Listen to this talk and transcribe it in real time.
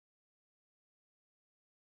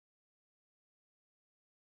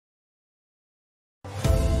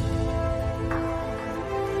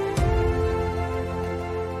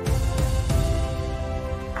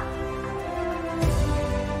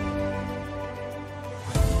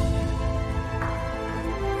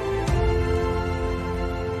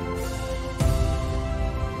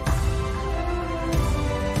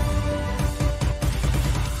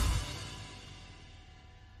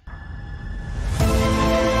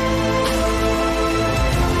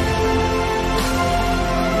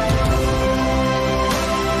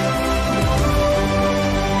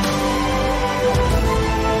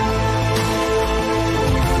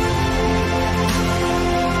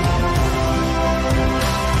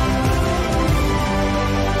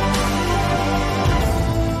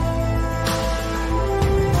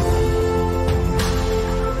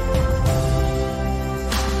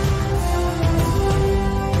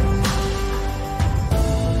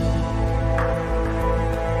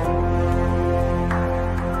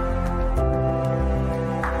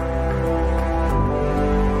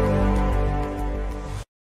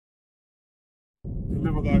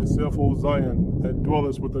beautiful Zion, that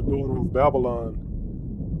dwellest with the daughter of Babylon.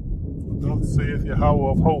 For thus saith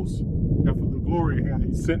Yahweh of hosts, after the glory hath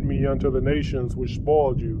he sent me unto the nations which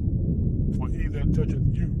spoiled you. For he that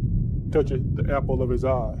toucheth you toucheth the apple of his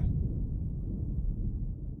eye.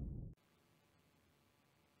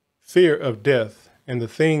 Fear of death and the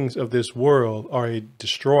things of this world are a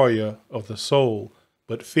destroyer of the soul,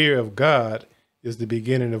 but fear of God is the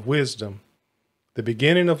beginning of wisdom, the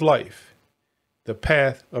beginning of life, the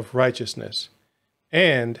path of righteousness,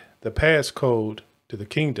 and the passcode to the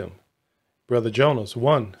kingdom. Brother Jonas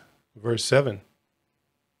 1, verse 7.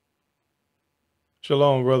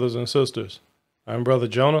 Shalom, brothers and sisters. I'm Brother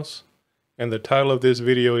Jonas, and the title of this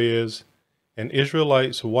video is An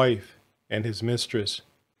Israelite's Wife and His Mistress.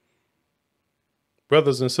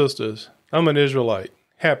 Brothers and sisters, I'm an Israelite,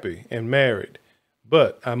 happy and married,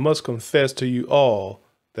 but I must confess to you all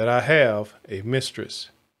that I have a mistress.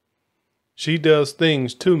 She does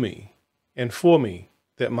things to me and for me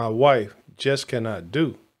that my wife just cannot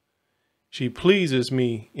do. She pleases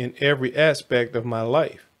me in every aspect of my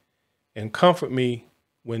life and comfort me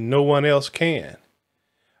when no one else can.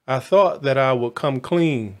 I thought that I would come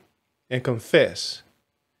clean and confess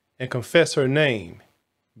her name,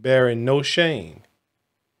 bearing no shame.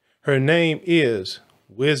 Her name is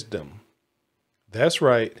Wisdom. That's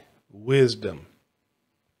right, wisdom.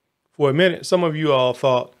 For a minute, some of you all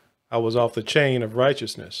thought I was off the chain of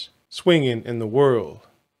righteousness, swinging in the world.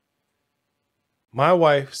 My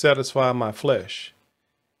wife satisfies my flesh,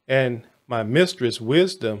 and my mistress,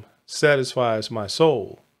 Wisdom, satisfies my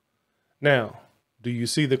soul. Now, do you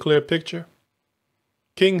see the clear picture?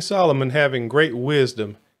 King Solomon, having great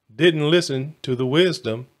wisdom, didn't listen to the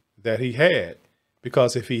wisdom that he had,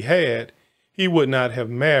 because if he had, he would not have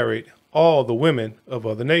married all the women of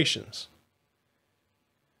other nations.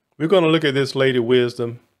 We're going to look at this lady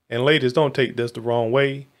Wisdom, and ladies, don't take this the wrong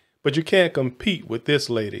way, but you can't compete with this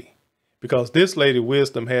lady, because this lady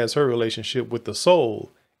Wisdom has her relationship with the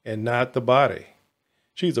soul and not the body.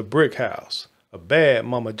 She's a brick house, a bad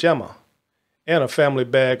mama jamma, and a family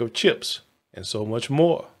bag of chips, and so much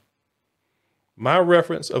more. My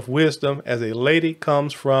reference of Wisdom as a lady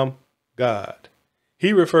comes from God.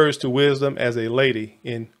 He refers to Wisdom as a lady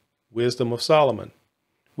in Wisdom of Solomon,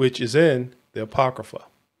 which is in the Apocrypha,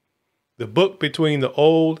 the book between the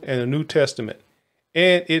Old and the New Testament,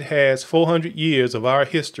 and it has 400 years of our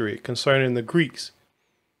history concerning the Greeks,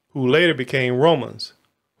 who later became Romans,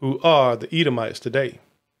 who are the Edomites today.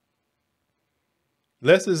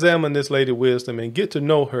 Let's examine this lady Wisdom and get to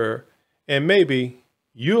know her, and maybe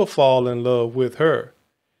you'll fall in love with her.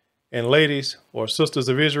 And ladies or sisters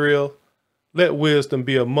of Israel, let Wisdom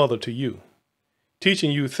be a mother to you,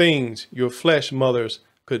 teaching you things your flesh mothers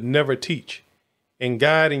could never teach, and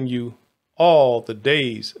guiding you all the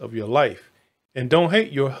days of your life. And don't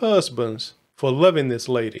hate your husbands for loving this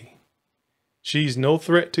lady. She's no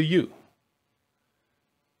threat to you.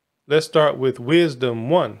 Let's start with Wisdom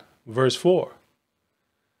 1, verse 4.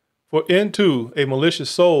 For into a malicious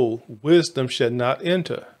soul wisdom shall not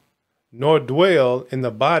enter, nor dwell in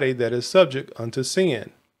the body that is subject unto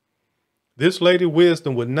sin. This lady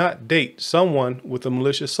Wisdom would not date someone with a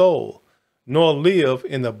malicious soul, nor live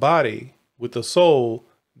in the body with a soul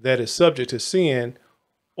that is subject to sin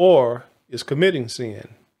or is committing sin.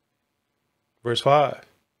 Verse 5.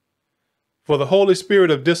 For the Holy Spirit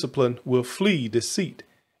of discipline will flee deceit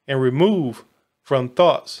and remove from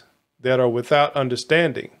thoughts that are without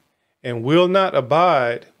understanding, and will not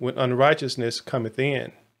abide when unrighteousness cometh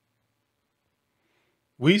in.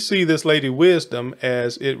 We see this lady Wisdom,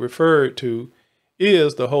 as it referred to,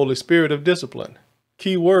 is the Holy Spirit of discipline.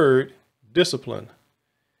 Key word, discipline.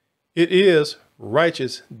 It is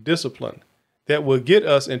righteous discipline that will get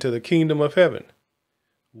us into the kingdom of heaven.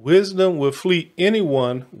 Wisdom will flee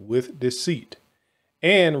anyone with deceit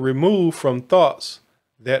and remove from thoughts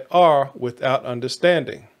that are without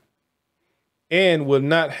understanding, and will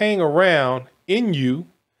not hang around in you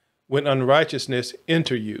when unrighteousness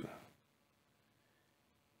enter you.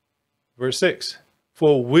 Verse 6,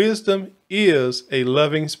 for wisdom is a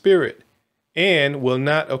loving spirit, and will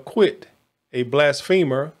not acquit a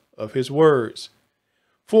blasphemer of his words.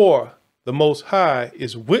 For the Most High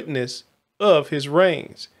is witness of his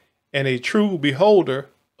reigns, and a true beholder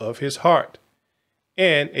of his heart,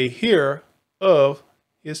 and a hearer of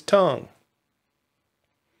his tongue.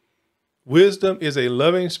 Wisdom is a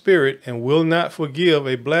loving spirit and will not forgive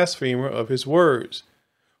a blasphemer of his words.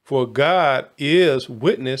 For God is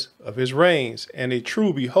witness of his reigns, and a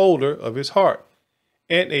true beholder of his heart,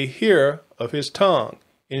 and a hearer of his tongue.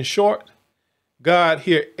 In short, God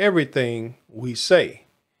hears everything we say,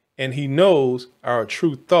 and he knows our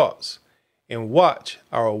true thoughts, and watch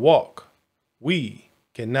our walk. We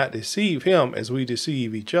cannot deceive him as we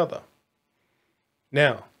deceive each other.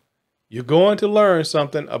 Now, you're going to learn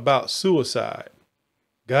something about suicide.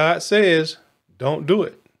 God says, don't do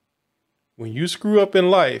it. When you screw up in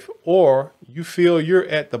life, or you feel you're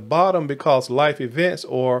at the bottom because life events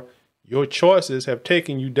or your choices have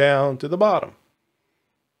taken you down to the bottom.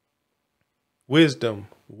 Wisdom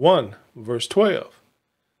 1 verse 12.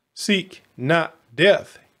 Seek not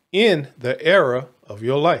death in the era of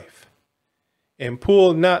your life, and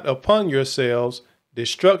pull not upon yourselves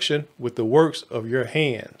destruction with the works of your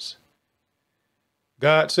hands.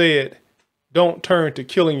 God said, don't turn to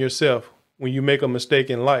killing yourself when you make a mistake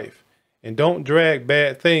in life, and don't drag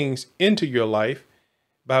bad things into your life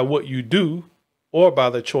by what you do or by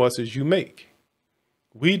the choices you make.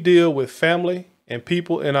 We deal with family and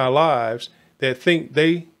people in our lives that think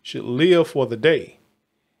they should live for the day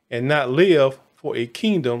and not live for a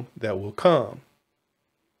kingdom that will come.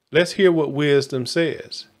 Let's hear what wisdom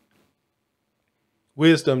says.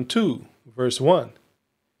 Wisdom 2 verse 1.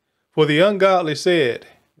 For the ungodly said,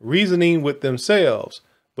 reasoning with themselves,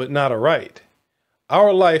 but not aright,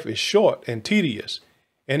 our life is short and tedious,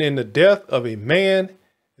 and in the death of a man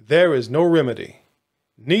there is no remedy.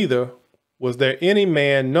 Neither was there any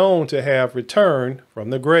man known to have returned from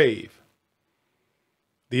the grave.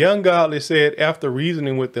 The ungodly said, after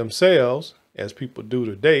reasoning with themselves, as people do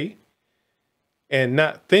today, and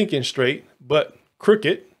not thinking straight, but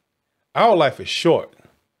crooked, our life is short.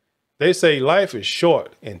 They say life is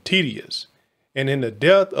short and tedious, and in the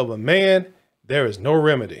death of a man, there is no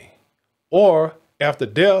remedy. Or after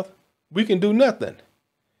death, we can do nothing.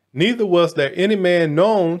 Neither was there any man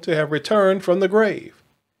known to have returned from the grave.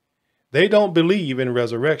 They don't believe in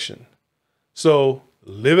resurrection. So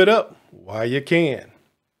live it up while you can.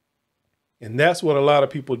 And that's what a lot of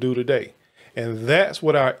people do today. And that's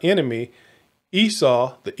what our enemy,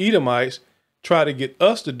 Esau, the Edomites, try to get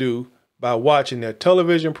us to do by watching their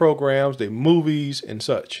television programs, their movies, and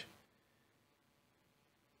such.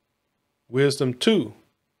 Wisdom 2,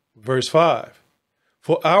 verse 5.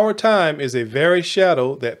 For our time is a very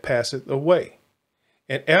shadow that passeth away,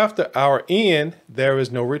 and after our end there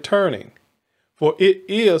is no returning. For it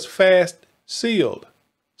is fast sealed,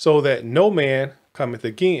 so that no man cometh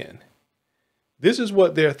again. This is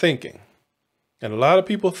what they're thinking. And a lot of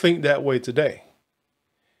people think that way today.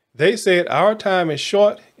 They said our time is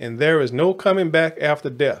short and there is no coming back after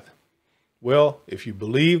death. Well, if you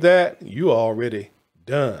believe that, you already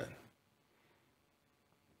done.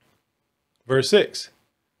 Verse 6.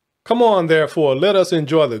 Come on, therefore, let us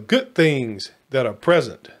enjoy the good things that are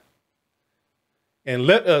present, and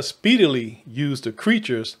let us speedily use the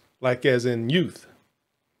creatures like as in youth.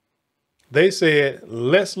 They said,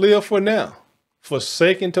 let's live for now,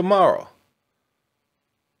 forsaking tomorrow.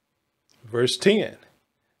 Verse 10.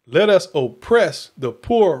 Let us oppress the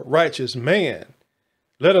poor righteous man.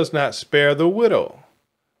 Let us not spare the widow,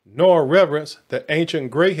 nor reverence the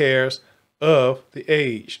ancient gray hairs of the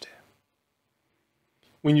aged.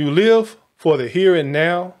 When you live for the here and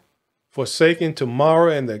now, forsaking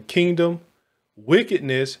tomorrow and the kingdom,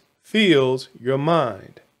 wickedness fills your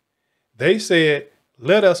mind. They said,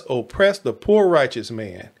 let us oppress the poor righteous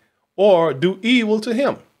man, or do evil to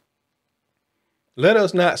him. Let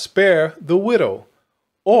us not spare the widow,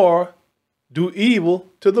 or do evil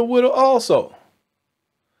to the widow also,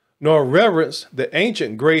 nor reverence the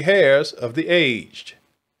ancient gray hairs of the aged.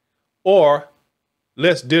 Or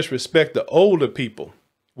let's disrespect the older people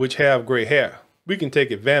which have gray hair. We can take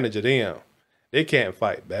advantage of them. They can't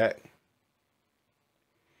fight back.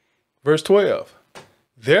 Verse 12.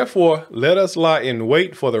 Therefore, let us lie in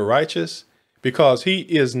wait for the righteous, because he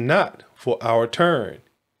is not for our turn,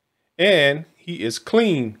 and he is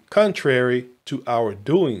clean contrary to our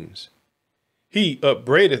doings. He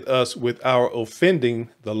upbraideth us with our offending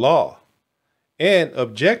the law, and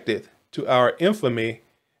objecteth to our infamy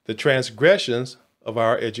the transgressions of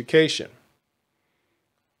our education.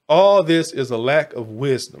 All this is a lack of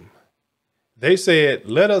wisdom. They said,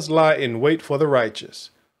 let us lie in wait for the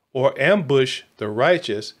righteous, or ambush the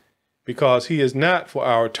righteous, because he is not for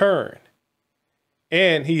our turn,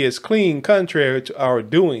 and he is clean contrary to our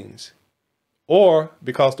doings, or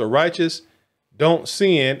because the righteous don't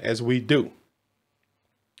sin as we do.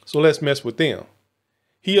 So let's mess with them.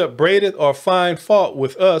 He upbraideth or find fault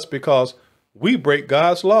with us because we break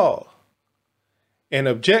God's law, and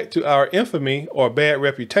object to our infamy or bad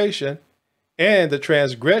reputation and the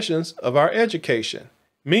transgressions of our education,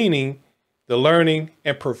 meaning the learning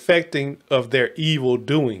and perfecting of their evil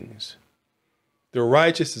doings. The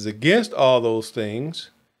righteous is against all those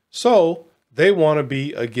things, so they want to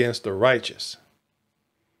be against the righteous.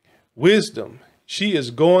 Wisdom, she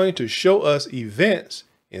is going to show us events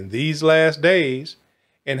in these last days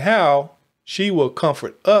and how she will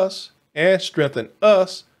comfort us and strengthen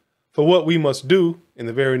us for what we must do in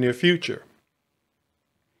the very near future.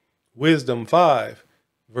 Wisdom 5,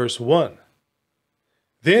 verse 1.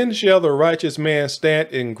 Then shall the righteous man stand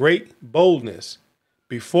in great boldness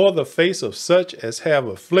before the face of such as have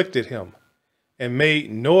afflicted him and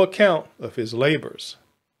made no account of his labors.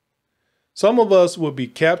 Some of us will be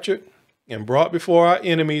captured and brought before our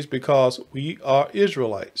enemies because we are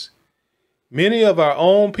Israelites. Many of our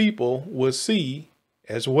own people will see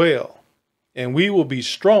as well, and we will be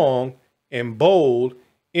strong and bold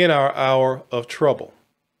in our hour of trouble.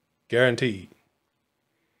 Guaranteed.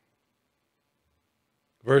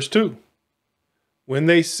 Verse 2. When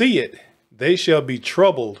they see it, they shall be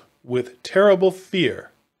troubled with terrible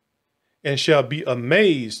fear, and shall be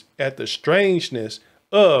amazed at the strangeness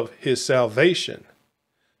of his salvation,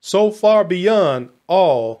 so far beyond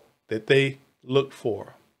all that they look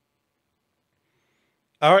for.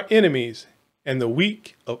 Our enemies and the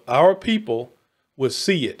weak of our people will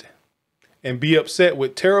see it and be upset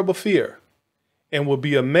with terrible fear, and will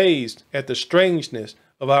be amazed at the strangeness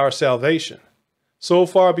of our salvation, so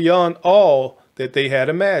far beyond all that they had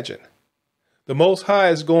imagined. The Most High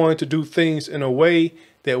is going to do things in a way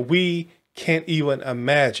that we can't even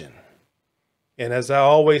imagine. And as I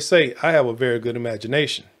always say, I have a very good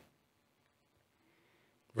imagination.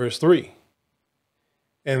 Verse 3.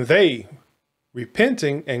 And they,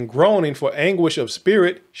 repenting and groaning for anguish of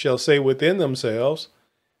spirit, shall say within themselves,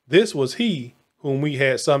 this was he whom we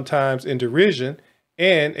had sometimes in derision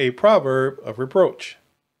and a proverb of reproach.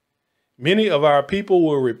 Many of our people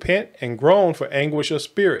will repent and groan for anguish of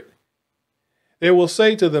spirit. They will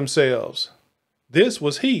say to themselves, this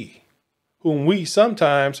was he whom we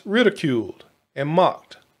sometimes ridiculed and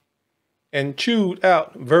mocked and chewed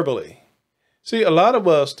out verbally. See, a lot of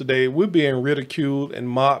us today, we're being ridiculed and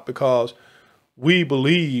mocked because we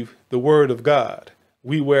believe the word of God.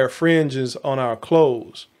 We wear fringes on our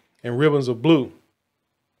clothes and ribbons of blue.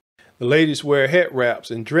 The ladies wear head wraps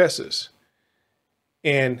and dresses,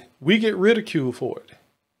 and we get ridiculed for it.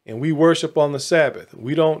 And we worship on the Sabbath.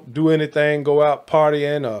 We don't do anything, go out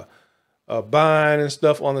partying or buying and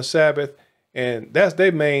stuff on the Sabbath. And that's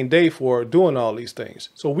their main day for doing all these things.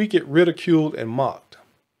 So we get ridiculed and mocked.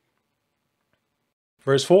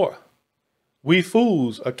 Verse 4. We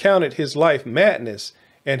fools accounted his life madness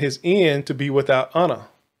and his end to be without honor.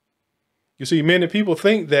 You see, many people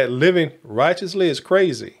think that living righteously is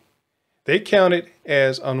crazy. They count it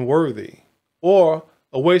as unworthy or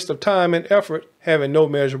a waste of time and effort, having no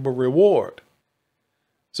measurable reward.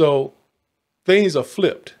 So things are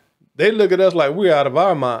flipped. They look at us like we're out of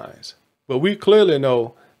our minds, but we clearly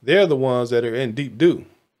know they're the ones that are in deep doo.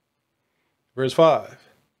 Verse 5.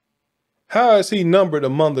 How is he numbered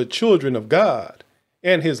among the children of God,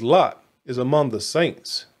 and his lot is among the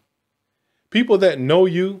saints? People that know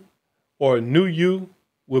you or knew you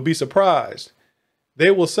will be surprised.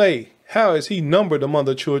 They will say, how is he numbered among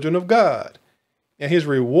the children of God? And his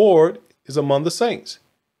reward is among the saints.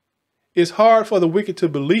 It's hard for the wicked to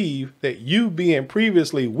believe that you, being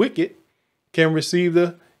previously wicked, can receive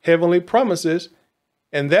the heavenly promises.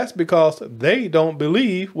 And that's because they don't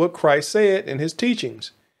believe what Christ said in his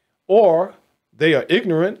teachings, or they are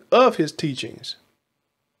ignorant of his teachings.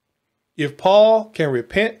 If Paul can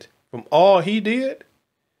repent from all he did,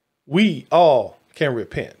 we all can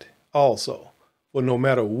repent also, for no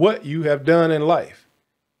matter what you have done in life.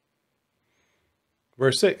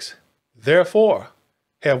 Verse 6, therefore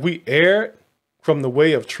have we erred from the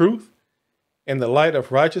way of truth, and the light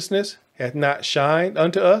of righteousness hath not shined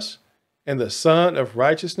unto us, and the sun of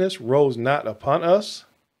righteousness rose not upon us?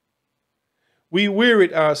 We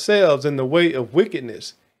wearied ourselves in the way of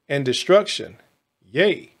wickedness and destruction.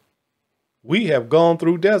 Yea, we have gone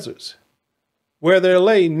through deserts, where there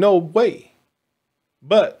lay no way.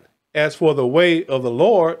 But as for the way of the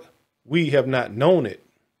Lord, we have not known it.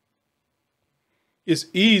 It's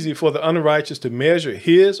easy for the unrighteous to measure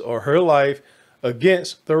his or her life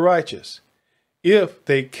against the righteous, if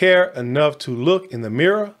they care enough to look in the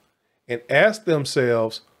mirror and ask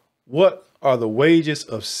themselves, what are the wages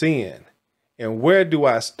of sin? And where do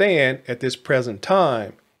I stand at this present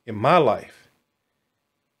time in my life?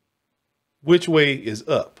 Which way is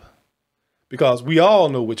up? Because we all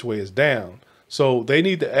know which way is down. So they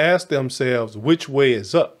need to ask themselves which way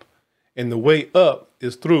is up. And the way up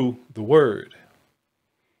is through the word.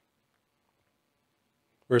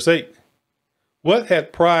 Verse 8, what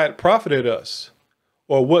hath pride profited us?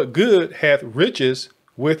 Or what good hath riches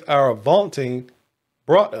with our vaunting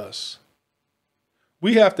brought us?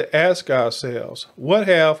 We have to ask ourselves, what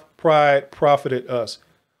have pride profited us?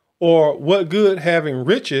 Or what good having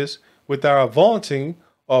riches with our vaunting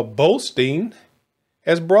or boasting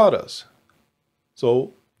has brought us?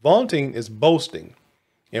 So vaunting is boasting.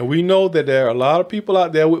 And we know that there are a lot of people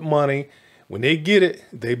out there with money. When they get it,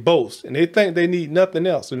 they boast and they think they need nothing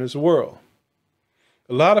else in this world.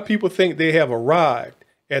 A lot of people think they have arrived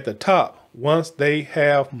at the top once they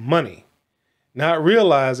have money, not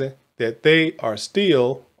realizing that they are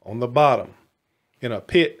still on the bottom in a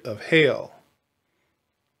pit of hell.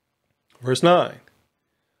 Verse 9,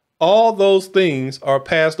 all those things are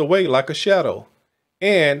passed away like a shadow,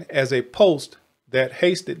 and as a post that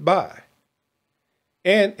hasted by,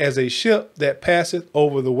 and as a ship that passeth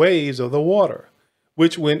over the waves of the water,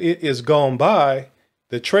 which when it is gone by,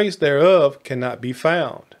 the trace thereof cannot be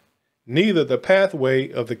found, neither the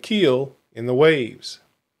pathway of the keel in the waves.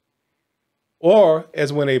 Or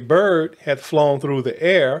as when a bird hath flown through the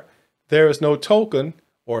air, there is no token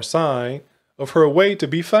or sign of her way to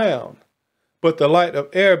be found, but the light of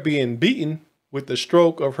air being beaten with the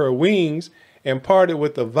stroke of her wings, and parted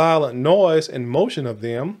with the violent noise and motion of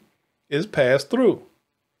them, is passed through.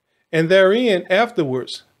 And therein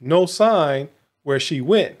afterwards no sign where she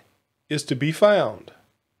went is to be found.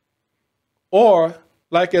 Or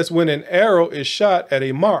like as when an arrow is shot at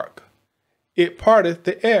a mark, it parteth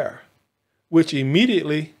the air, which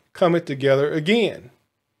immediately cometh together again.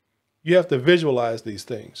 You have to visualize these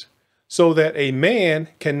things so that a man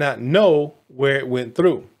cannot know where it went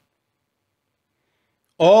through.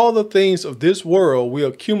 All the things of this world we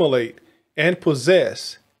accumulate and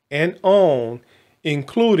possess and own,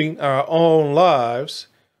 including our own lives,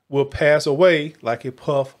 will pass away like a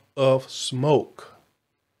puff of smoke.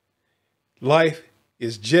 Life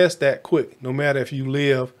is just that quick. No matter if you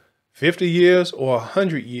live 50 years or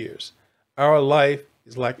 100 years, our life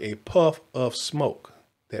is like a puff of smoke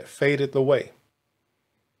that fadeth away.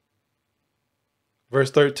 Verse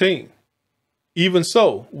 13, even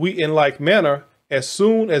so, we in like manner, as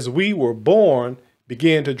soon as we were born,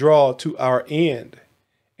 began to draw to our end,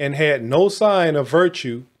 and had no sign of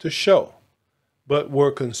virtue to show, but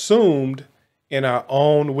were consumed in our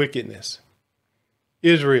own wickedness.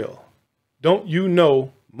 Israel, don't you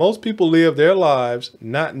know most people live their lives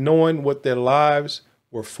not knowing what their lives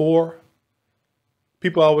were for?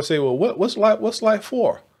 People always say, well, what's life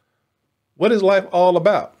for? What is life all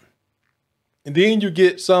about? And then you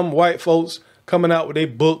get some white folks coming out with their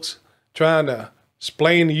books trying to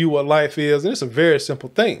explain to you what life is. And it's a very simple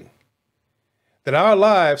thing, that our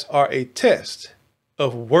lives are a test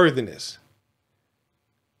of worthiness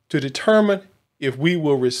to determine if we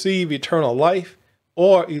will receive eternal life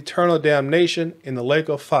or eternal damnation in the lake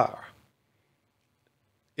of fire.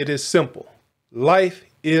 It is simple. Life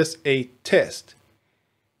is a test.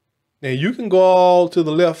 Now you can go all to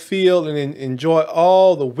the left field and enjoy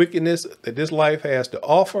all the wickedness that this life has to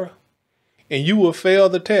offer, and you will fail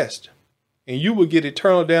the test, and you will get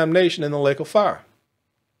eternal damnation in the lake of fire.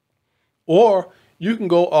 Or you can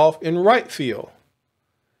go off in right field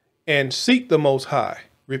and seek the Most High,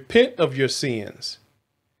 repent of your sins,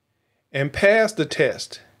 and pass the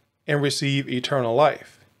test and receive eternal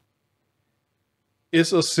life.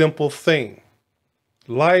 It's a simple thing.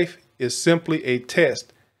 Life is simply a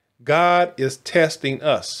test. God is testing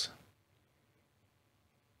us.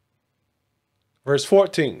 Verse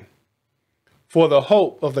 14, for the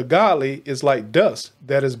hope of the godly is like dust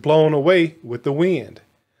that is blown away with the wind,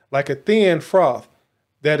 like a thin froth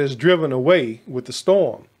that is driven away with the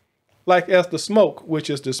storm, like as the smoke which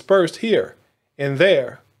is dispersed here and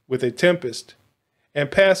there with a tempest,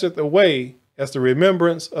 and passeth away as the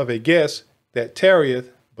remembrance of a guest that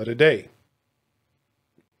tarrieth but a day.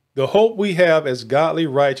 The hope we have as godly,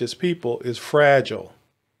 righteous people is fragile,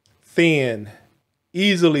 thin,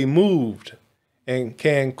 easily moved, and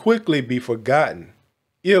can quickly be forgotten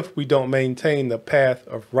if we don't maintain the path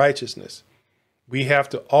of righteousness. We have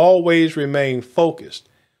to always remain focused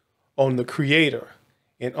on the Creator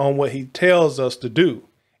and on what He tells us to do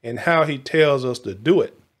and how He tells us to do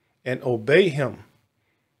it, and obey Him.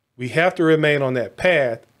 We have to remain on that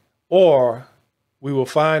path, or we will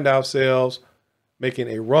find ourselves making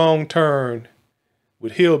a wrong turn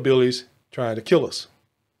with hillbillies trying to kill us.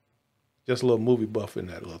 Just a little movie buff in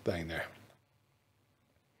that little thing there.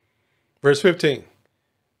 Verse 15,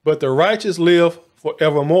 but the righteous live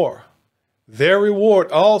forevermore. Their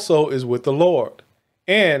reward also is with the Lord,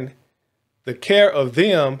 and the care of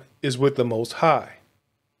them is with the Most High.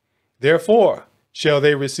 Therefore shall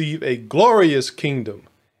they receive a glorious kingdom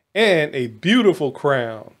and a beautiful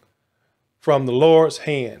crown from the Lord's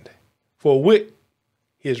hand, for with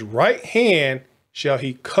His right hand shall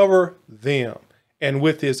He cover them, and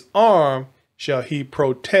with His arm shall he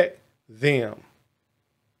protect them.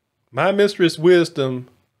 My mistress wisdom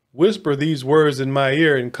whisper these words in my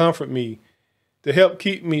ear and comfort me to help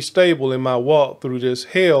keep me stable in my walk through this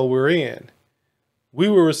hell we're in. We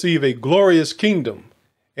will receive a glorious kingdom,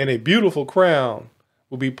 and a beautiful crown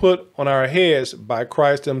will be put on our heads by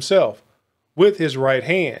Christ himself. With his right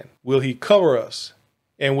hand will he cover us,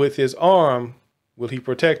 and with his arm will he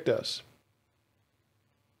protect us.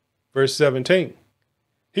 Verse 17,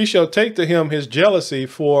 he shall take to him his jealousy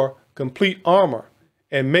for complete armor,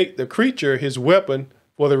 and make the creature his weapon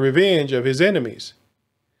for the revenge of his enemies.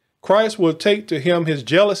 Christ will take to him his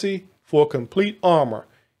jealousy for complete armor.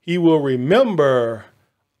 He will remember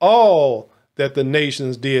all that the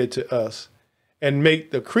nations did to us, and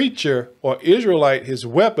make the creature or Israelite his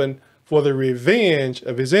weapon for the revenge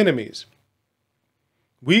of his enemies.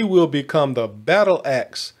 We will become the battle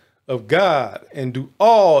axe of God and do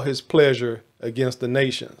all his pleasure against the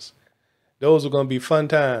nations. Those are going to be fun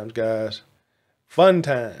times, guys. Fun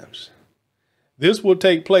times. This will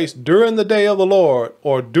take place during the day of the Lord,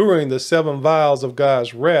 or during the 7 vials of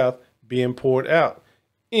God's wrath being poured out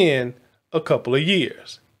in a couple of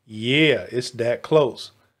years. Yeah, it's that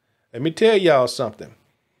close. Let me tell y'all something.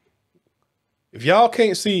 If y'all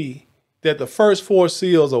can't see that the first 4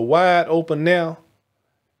 seals are wide open now,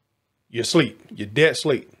 you're asleep. You're dead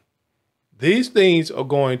asleep. These things are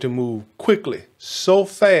going to move quickly, so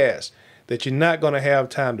fast that you're not going to have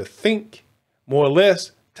time to think, more or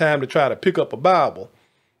less time to try to pick up a Bible.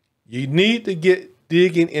 You need to get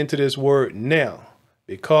digging into this word now,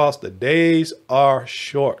 because the days are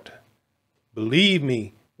short. Believe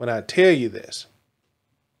me when I tell you this.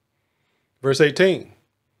 Verse 18,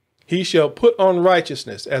 he shall put on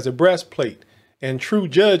righteousness as a breastplate, and true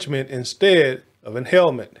judgment instead of an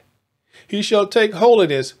helmet. He shall take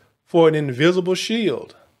holiness for an invisible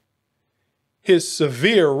shield. His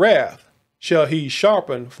severe wrath shall he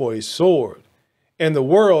sharpen for a sword, and the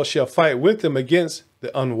world shall fight with him against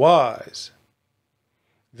the unwise.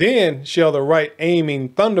 Then shall the right aiming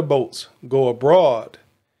thunderbolts go abroad,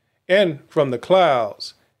 and from the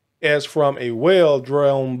clouds, as from a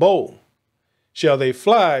well-drawn bow, shall they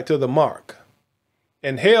fly to the mark.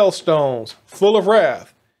 And hailstones full of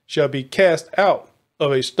wrath shall be cast out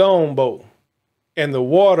of a stone bow, and the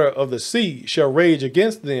water of the sea shall rage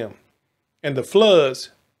against them, and the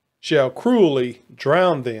floods shall cruelly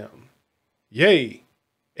drown them. Yea,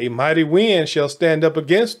 a mighty wind shall stand up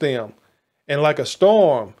against them, and like a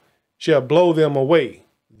storm shall blow them away.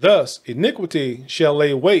 Thus iniquity shall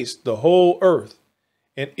lay waste the whole earth,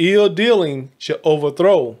 and ill dealing shall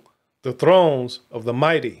overthrow the thrones of the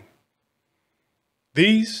mighty.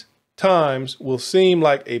 These times will seem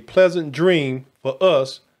like a pleasant dream for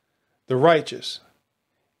us, the righteous,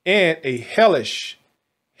 and a hellish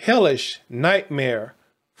nightmare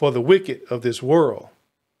for the wicked of this world.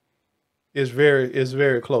 It's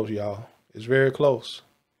very close, y'all. It's very close.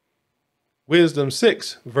 Wisdom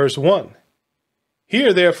 6, verse 1.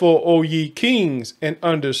 Hear therefore, O ye kings, and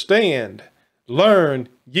understand. Learn,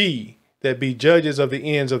 ye that be judges of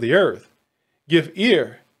the ends of the earth. Give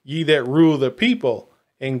ear, ye that rule the people,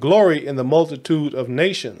 and glory in the multitude of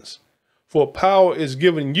nations. For power is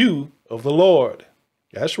given you of the Lord.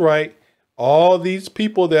 That's right. All these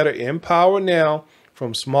people that are in power now,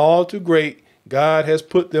 from small to great, God has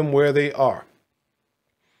put them where they are.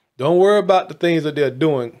 Don't worry about the things that they're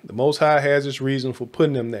doing. The Most High has his reason for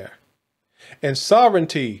putting them there. And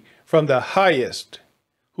sovereignty from the highest,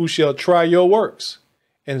 who shall try your works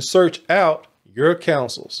and search out your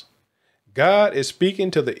counsels. God is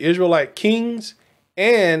speaking to the Israelite kings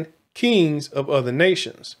and kings of other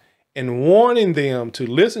nations, and warning them to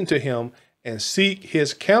listen to him and seek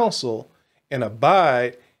his counsel and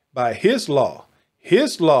abide by his law,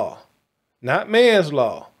 not man's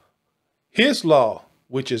law, his law,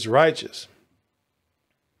 which is righteous.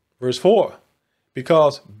 Verse 4,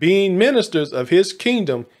 because being ministers of his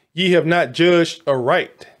kingdom, ye have not judged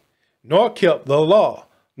aright, nor kept the law,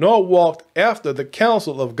 nor walked after the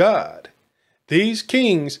counsel of God. These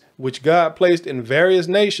kings, which God placed in various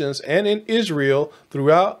nations and in Israel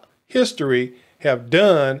throughout history, have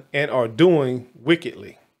done and are doing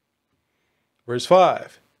wickedly. Verse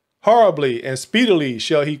 5, horribly and speedily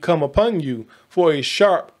shall he come upon you, for a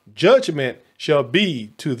sharp judgment shall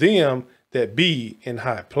be to them that be in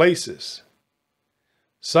high places.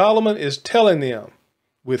 Solomon is telling them,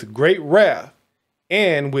 with great wrath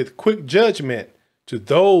and with quick judgment to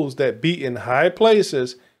those that be in high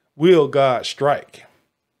places will God strike.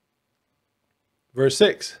 Verse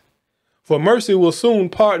 6, for mercy will soon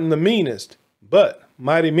pardon the meanest, but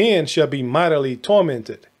mighty men shall be mightily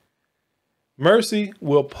tormented. Mercy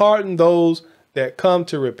will pardon those that come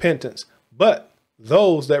to repentance, But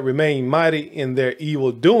those that remain mighty in their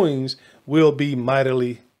evil doings will be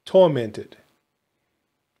mightily tormented.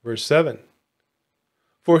 Verse 7.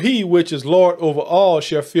 For he which is Lord over all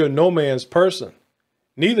shall fear no man's person,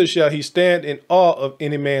 neither shall he stand in awe of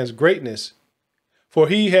any man's greatness. For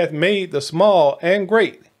he hath made the small and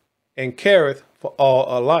great, and careth for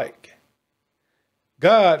all alike.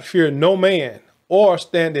 God fear no man, or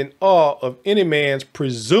stand in awe of any man's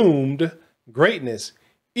presumed greatness,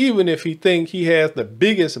 even if he think he has the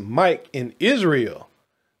biggest mic in Israel.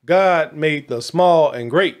 God made the small and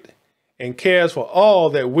great, and cares for all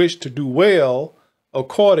that wish to do well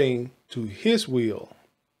according to his will.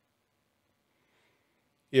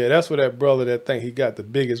 Yeah, that's for that brother that think he got the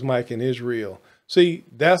biggest mic in Israel. See,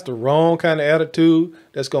 that's the wrong kind of attitude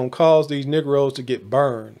that's going to cause these Negroes to get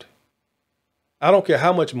burned. I don't care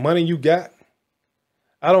how much money you got.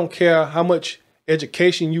 I don't care how much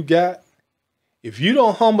education you got. If you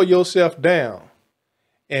don't humble yourself down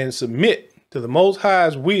and submit to the Most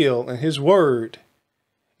High's will and his word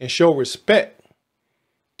and show respect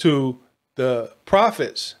to the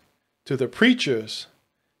prophets, to the preachers,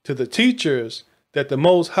 to the teachers that the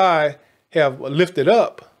Most High have lifted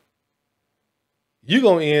up, you're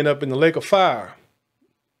going to end up in the lake of fire,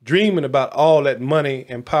 dreaming about all that money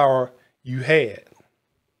and power you had.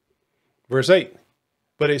 Verse 8,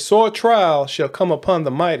 but a sore trial shall come upon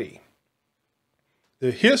the mighty.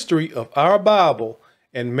 The history of our Bible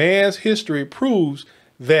and man's history proves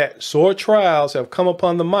that sore trials have come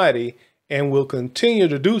upon the mighty and will continue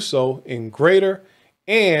to do so in greater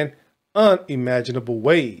and unimaginable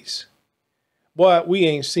ways. Boy, we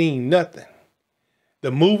ain't seen nothing.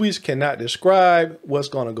 The movies cannot describe what's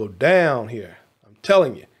going to go down here. I'm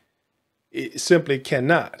telling you, it simply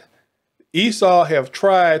cannot. Esau have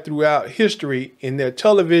tried throughout history in their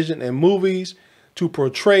television and movies to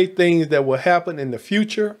portray things that will happen in the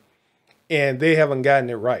future, and they haven't gotten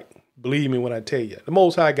it right. Believe me when I tell you, the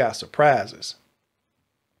Most High got surprises.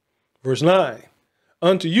 Verse 9,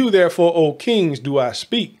 unto you therefore, O kings, do I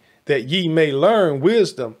speak, that ye may learn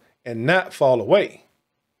wisdom and not fall away.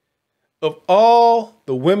 Of all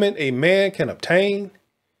the women a man can obtain,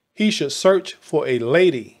 he should search for a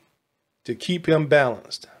lady to keep him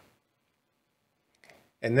balanced.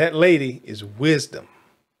 And that lady is wisdom.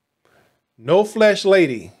 No flesh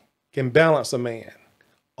lady can balance a man.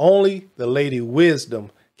 Only the lady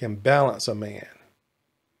wisdom can balance a man.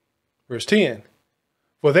 Verse 10,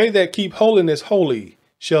 for they that keep holiness holy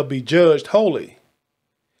shall be judged holy,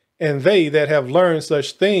 and they that have learned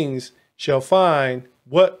such things shall find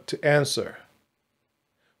what to answer.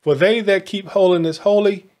 For they that keep holiness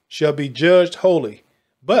holy shall be judged holy.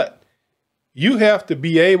 But you have to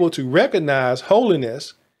be able to recognize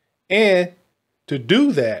holiness, and to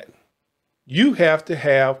do that, you have to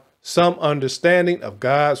have some understanding of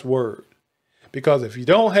God's word. Because if you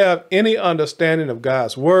don't have any understanding of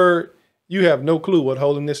God's word, you have no clue what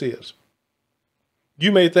holiness is.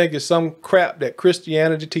 You may think it's some crap that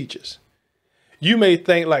Christianity teaches. You may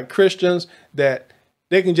think like Christians that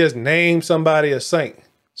they can just name somebody a saint,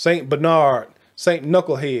 Saint Bernard, Saint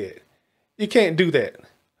Knucklehead. You can't do that.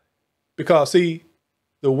 Because see,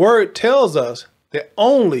 the word tells us that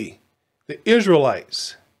only the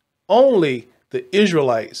Israelites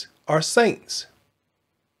are saints.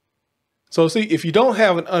 So see, if you don't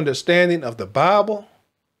have an understanding of the Bible,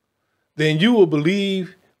 then you will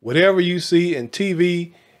believe whatever you see in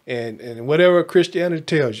TV and whatever Christianity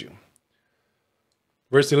tells you.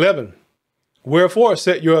 Verse 11, wherefore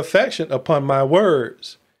set your affection upon my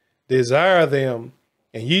words, desire them,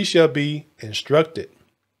 and ye shall be instructed.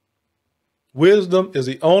 Wisdom is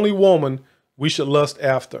the only woman we should lust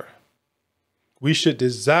after. We should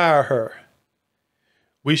desire her.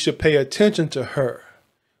 We should pay attention to her.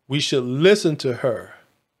 We should listen to her,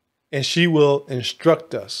 and she will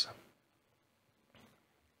instruct us.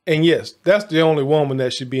 And yes, that's the only woman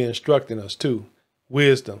that should be instructing us too.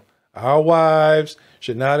 Wisdom. Our wives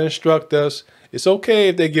should not instruct us. It's okay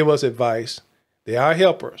if they give us advice. They are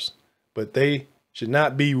helpers, but they should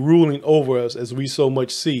not be ruling over us as we so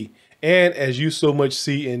much see. And as you so much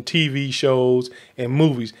see in TV shows and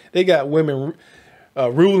movies, they got women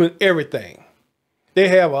ruling everything. They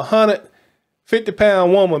have a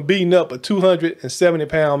 150-pound woman beating up a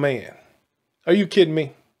 270-pound man. Are you kidding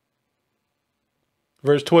me?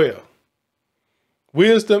 Verse 12.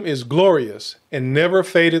 Wisdom is glorious and never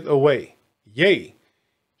fadeth away. Yea,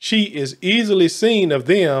 she is easily seen of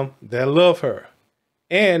them that love her,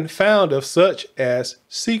 and found of such as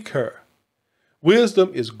seek her. Wisdom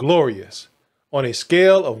is glorious. On a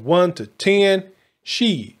scale of 1 to 10,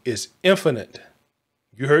 she is infinite.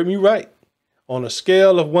 You heard me right. On a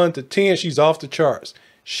scale of 1 to 10, she's off the charts.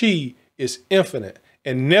 She is infinite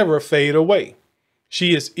and never fade away.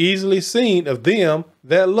 She is easily seen of them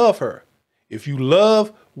that love her. If you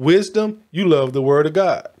love wisdom, you love the word of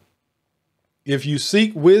God. If you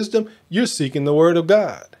seek wisdom, you're seeking the word of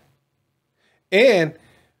God. And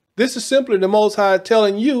this is simply the Most High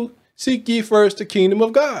telling you, seek ye first the kingdom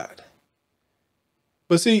of God.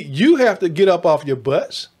 But see, you have to get up off your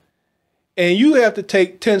butts and you have to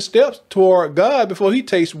take 10 steps toward God before he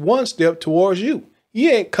takes 1 step towards you. He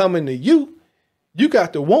ain't coming to you. You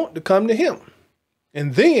got to want to come to him.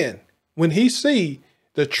 And then when he see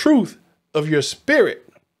the truth of your spirit,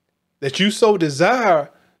 that you so desire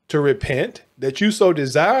to repent, that you so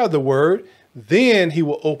desire the word, then he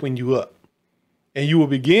will open you up and you will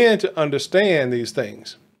begin to understand these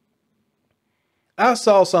things. I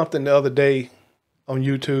saw something the other day on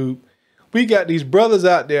YouTube. We got these brothers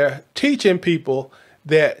out there teaching people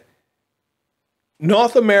that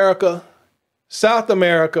North America, South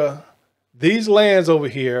America, these lands over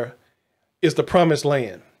here is the promised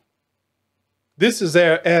land. This is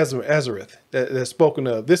Azareth that's spoken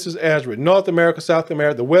of. This is Azareth. North America, South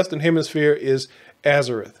America, the Western Hemisphere is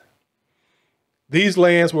Azareth. These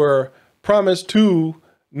lands were promised to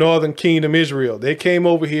Northern Kingdom Israel. They came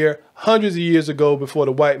over here hundreds of years ago before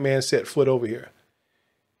the white man set foot over here.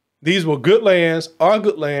 These were good lands, are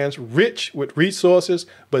good lands, rich with resources,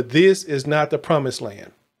 but this is not the promised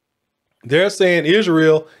land. They're saying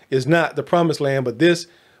Israel is not the promised land, but this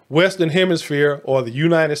Western Hemisphere or the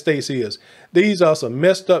United States is. These are some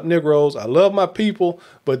messed up Negroes. I love my people,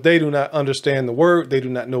 but they do not understand the word. They do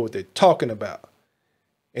not know what they're talking about.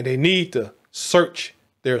 And they need to search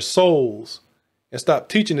their souls and stop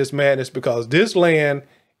teaching this madness, because this land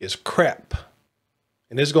is crap.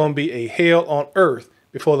 And it's going to be a hell on earth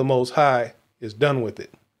before the Most High is done with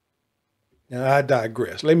it. Now I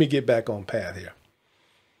digress. Let me get back on path here.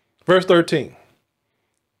 Verse 13.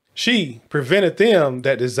 She prevented them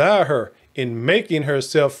that desire her in making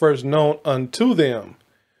herself first known unto them.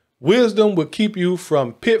 Wisdom will keep you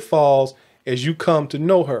from pitfalls as you come to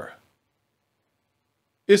know her.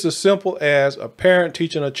 It's as simple as a parent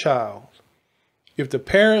teaching a child. If the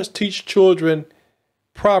parents teach children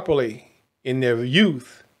properly in their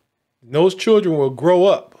youth, those children will grow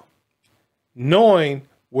up knowing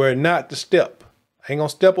where not to step. I ain't gonna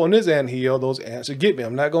step on this anthill, those ants will get me.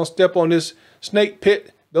 I'm not gonna step on this snake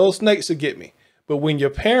pit, those snakes will get me. But when your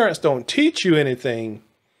parents don't teach you anything,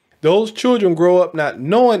 those children grow up not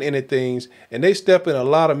knowing anything, and they step in a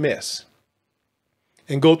lot of mess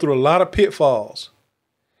and go through a lot of pitfalls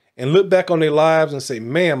and look back on their lives and say,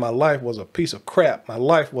 man, my life was a piece of crap. My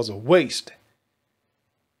life was a waste.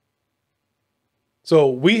 So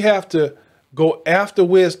we have to go after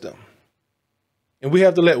wisdom, and we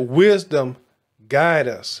have to let wisdom guide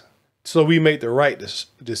us so we make the right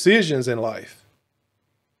decisions in life.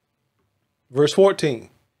 Verse 14,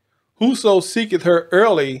 whoso seeketh her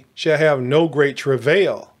early shall have no great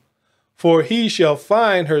travail, for he shall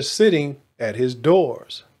find her sitting at his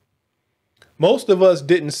doors. Most of us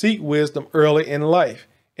didn't seek wisdom early in life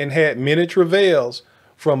and had many travails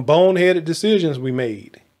from boneheaded decisions we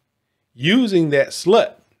made. Using that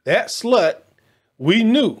slut, we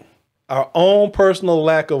knew our own personal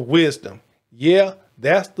lack of wisdom. Yeah,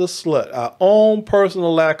 that's the slut, our own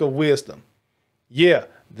personal lack of wisdom. Yeah,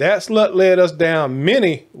 that slut led us down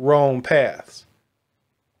many wrong paths.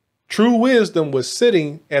 True wisdom was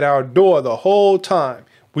sitting at our door the whole time.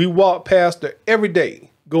 We walked past her every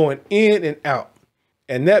day, going in and out.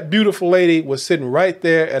 And that beautiful lady was sitting right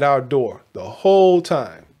there at our door the whole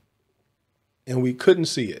time. And we couldn't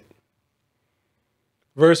see it.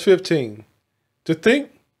 Verse 15, to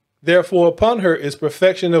think therefore upon her is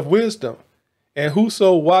perfection of wisdom, and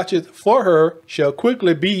whoso watcheth for her shall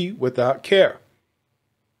quickly be without care.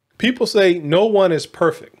 People say no one is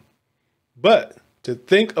perfect, but to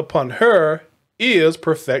think upon her is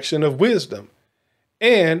perfection of wisdom,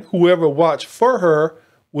 and whoever watch for her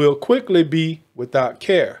will quickly be without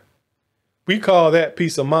care. We call that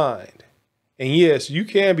peace of mind. And yes, you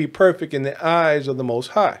can be perfect in the eyes of the Most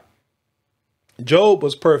High. Job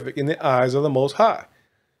was perfect in the eyes of the Most High.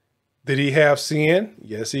 Did he have sin?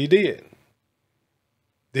 Yes, he did.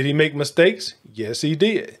 Did he make mistakes? Yes, he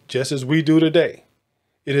did, just as we do today.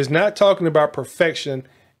 It is not talking about perfection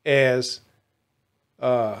as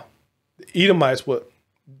the Edomites would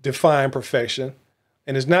define perfection.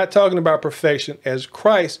 And it's not talking about perfection as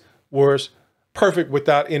Christ was perfect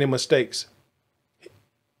without any mistakes.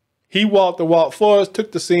 He walked the walk for us,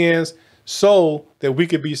 took the sins so that we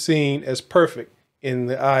could be seen as perfect in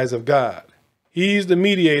the eyes of God. He's the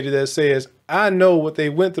mediator that says, I know what they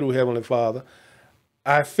went through, Heavenly Father.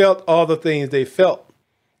 I felt all the things they felt.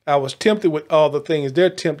 I was tempted with all the things they're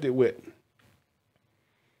tempted with.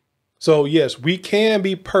 So yes, we can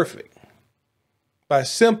be perfect by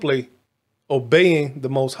simply obeying the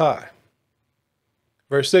Most High.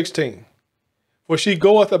 Verse 16, for she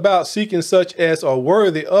goeth about seeking such as are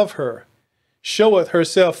worthy of her, showeth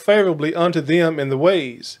herself favorably unto them in the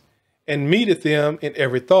ways, and meeteth them in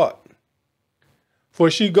every thought. For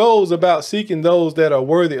she goes about seeking those that are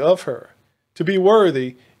worthy of her. To be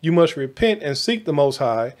worthy, you must repent and seek the Most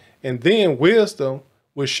High, and then wisdom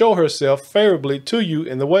will show herself favorably to you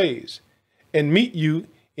in the ways, and meet you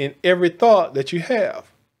in every thought that you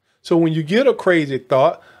have. So when you get a crazy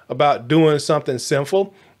thought about doing something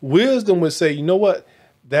sinful, wisdom would say, you know what?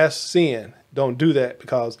 That's sin. Don't do that,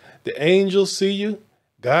 because the angels see you,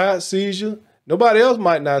 God sees you, nobody else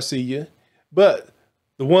might not see you, but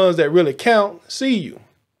the ones that really count see you.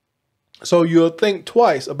 So you'll think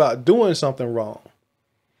twice about doing something wrong.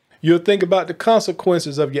 You'll think about the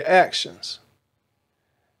consequences of your actions.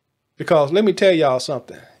 Because let me tell y'all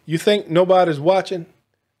something. You think nobody's watching?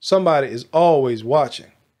 Somebody is always watching.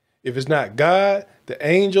 If it's not God, the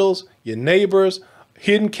angels, your neighbors,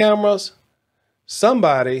 hidden cameras,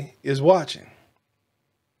 somebody is watching.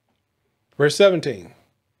 Verse 17,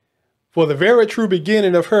 for the very true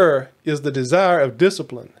beginning of her is the desire of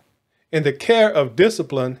discipline, and the care of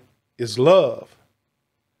discipline is love.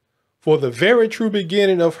 For the very true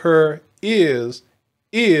beginning of her is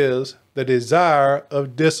the desire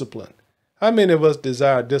of discipline. How many of us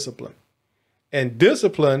desire discipline? And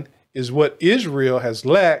discipline is what Israel has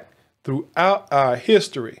lacked throughout our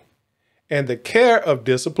history. And the care of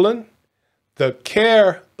discipline,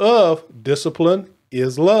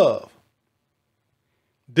 is love.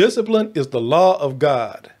 Discipline is the law of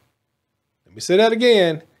God. Let me say that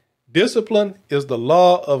again. Discipline is the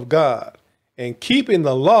law of God. And keeping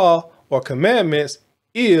the law or commandments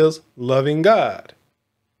is loving God.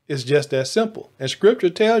 It's just that simple. And scripture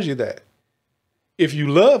tells you that. If you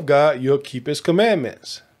love God, you'll keep his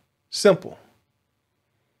commandments. Simple.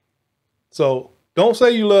 So don't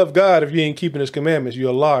say you love God if you ain't keeping his commandments.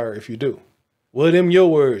 You're a liar if you do. Well, them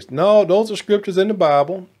your words. No, those are scriptures in the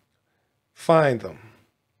Bible. Find them.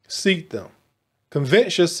 Seek them.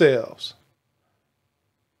 Convince yourselves.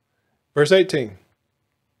 Verse 18.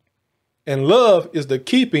 And love is the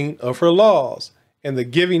keeping of her laws, and the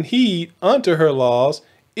giving heed unto her laws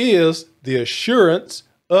is the assurance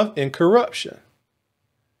of incorruption.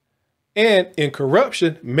 And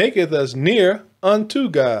incorruption maketh us near unto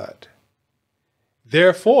God.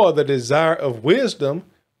 Therefore the desire of wisdom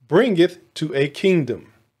bringeth to a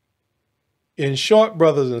kingdom. In short,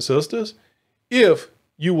 brothers and sisters, if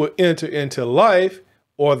you will enter into life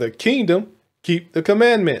or the kingdom, keep the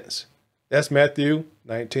commandments. That's Matthew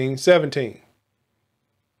 19:17.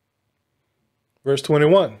 Verse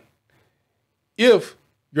 21. If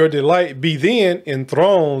your delight be then in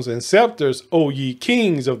thrones and scepters, O ye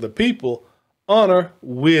kings of the people, honor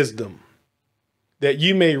wisdom, that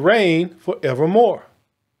ye may reign forevermore.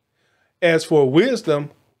 As for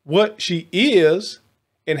wisdom, what she is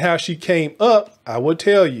and how she came up, I will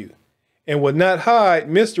tell you, and will not hide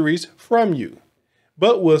mysteries from you,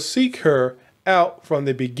 but will seek her out from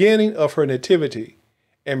the beginning of her nativity,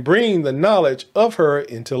 and bring the knowledge of her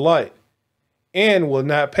into light, and will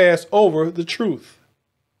not pass over the truth.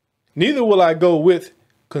 Neither will I go with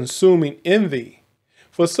consuming envy,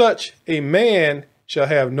 for such a man shall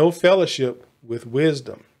have no fellowship with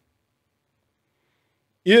wisdom.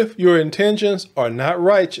 If your intentions are not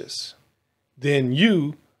righteous, then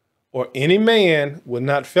you or any man will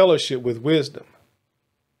not fellowship with wisdom.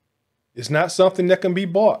 It's not something that can be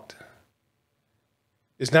bought.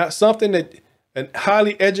 It's not something that a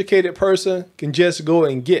highly educated person can just go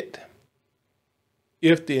and get.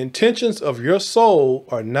 If the intentions of your soul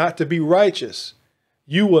are not to be righteous,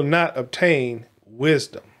 you will not obtain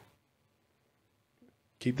wisdom.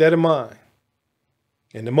 Keep that in mind.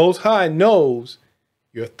 And the Most High knows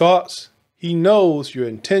your thoughts. He knows your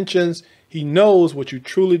intentions. He knows what you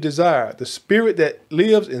truly desire. The spirit that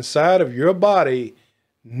lives inside of your body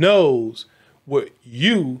knows what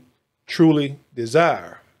you truly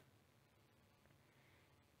desire.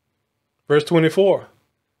 Verse 24.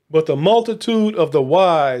 But the multitude of the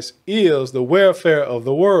wise is the welfare of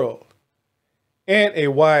the world, and a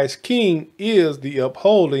wise king is the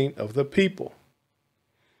upholding of the people.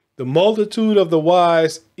 The multitude of the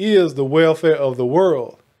wise is the welfare of the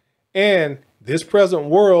world, and this present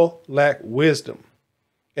world lack wisdom,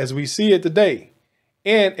 as we see it today,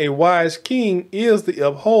 and a wise king is the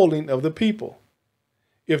upholding of the people.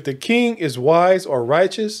 If the king is wise or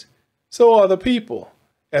righteous, so are the people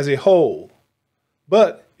as a whole.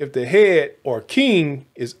 But if the head or king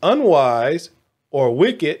is unwise or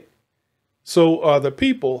wicked, so are the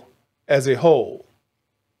people as a whole.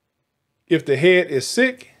 If the head is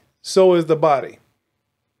sick, so is the body.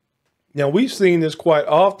 Now, we've seen this quite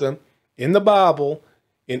often in the Bible,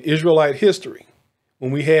 in Israelite history.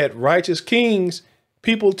 When we had righteous kings,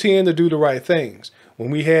 people tend to do the right things. When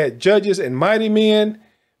we had judges and mighty men,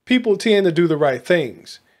 people tend to do the right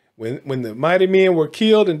things. When the mighty men were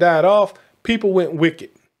killed and died off, people went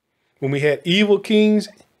wicked. When we had evil kings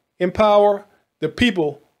in power, the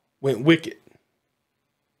people went wicked.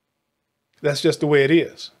 That's just the way it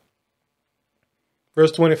is.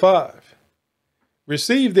 Verse 25.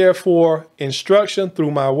 Receive therefore instruction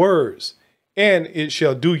through my words, and it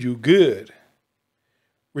shall do you good.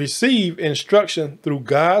 Receive instruction through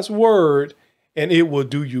God's word, and it will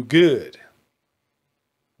do you good.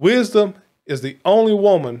 Wisdom is the only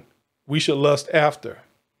woman we should lust after.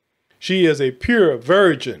 She is a pure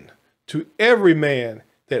virgin to every man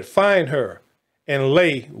that find her and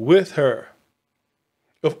lay with her.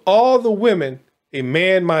 Of all the women a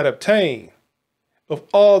man might obtain, of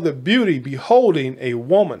all the beauty beholding a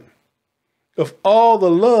woman, of all the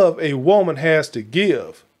love a woman has to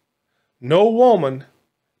give, no woman,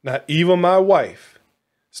 not even my wife,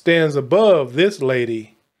 stands above this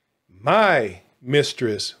lady, my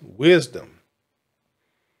mistress, wisdom.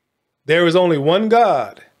 There is only one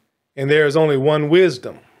God, and there is only one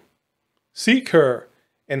wisdom. Seek her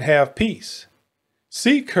and have peace.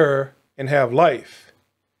 Seek her and have life.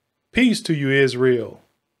 Peace to you, Israel.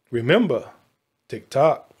 Remember,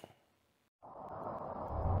 tick-tock.